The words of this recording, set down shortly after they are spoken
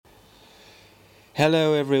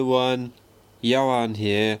Hello everyone, Johan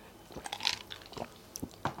here.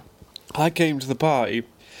 I came to the party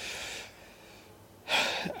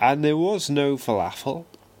and there was no falafel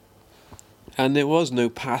and there was no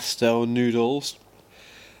pasta or noodles.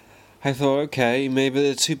 I thought, okay, maybe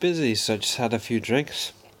they're too busy, so I just had a few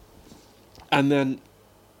drinks. And then,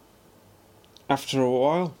 after a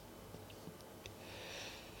while,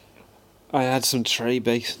 I had some tray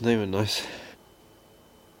bakes and they were nice.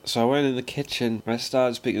 So I went in the kitchen, I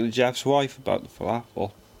started speaking to Jeff's wife about the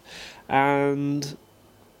falafel. And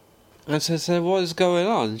I said, what is going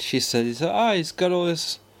on? She said, he's got all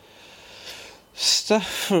this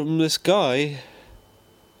stuff from this guy.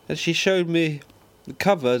 And she showed me the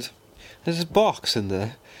cupboard. There's a box in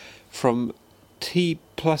there from T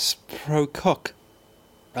Plus Pro Cook.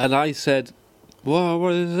 And I said, well,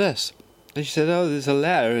 what is this? And she said, there's a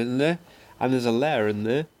letter in there. And there's a letter in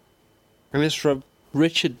there. And it's from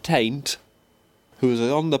Richard Taint, who was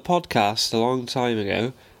on the podcast a long time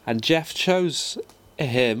ago. And Jeff chose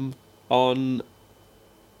him on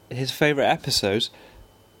his favourite episodes.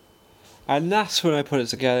 And that's when I put it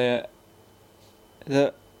together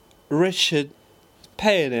that Richard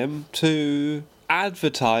paying him to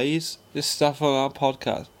advertise this stuff on our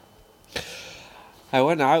podcast. I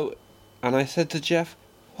went out and I said to Jeff,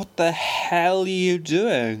 what the hell are you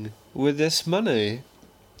doing with this money?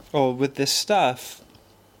 Or with this stuff?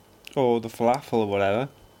 Or the falafel or whatever.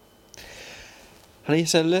 And he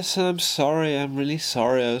said, listen, I'm sorry, I'm really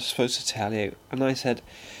sorry, I was supposed to tell you. And I said,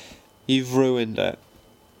 you've ruined it.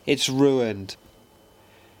 It's ruined.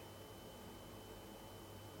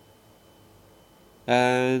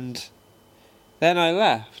 And then I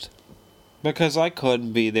left. Because I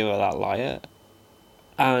couldn't be there with that liar.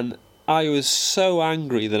 And I was so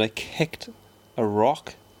angry that I kicked a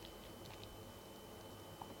rock.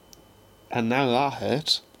 And now that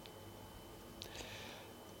hurts.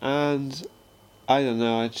 And I don't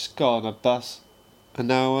know, I just got on a bus. And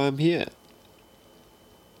now I'm here.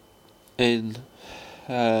 In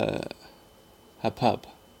a pub.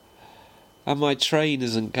 And my train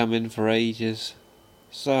isn't coming for ages.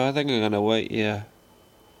 So I think I'm going to wait here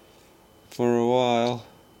for a while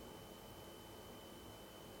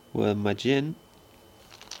with my gin.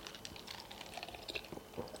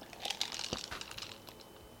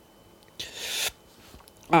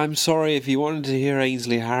 I'm sorry if you wanted to hear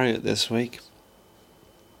Ainsley Harriott this week,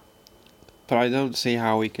 but I don't see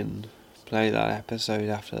how we can play that episode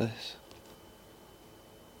after this.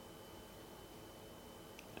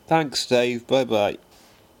 Thanks, Dave. Bye-bye.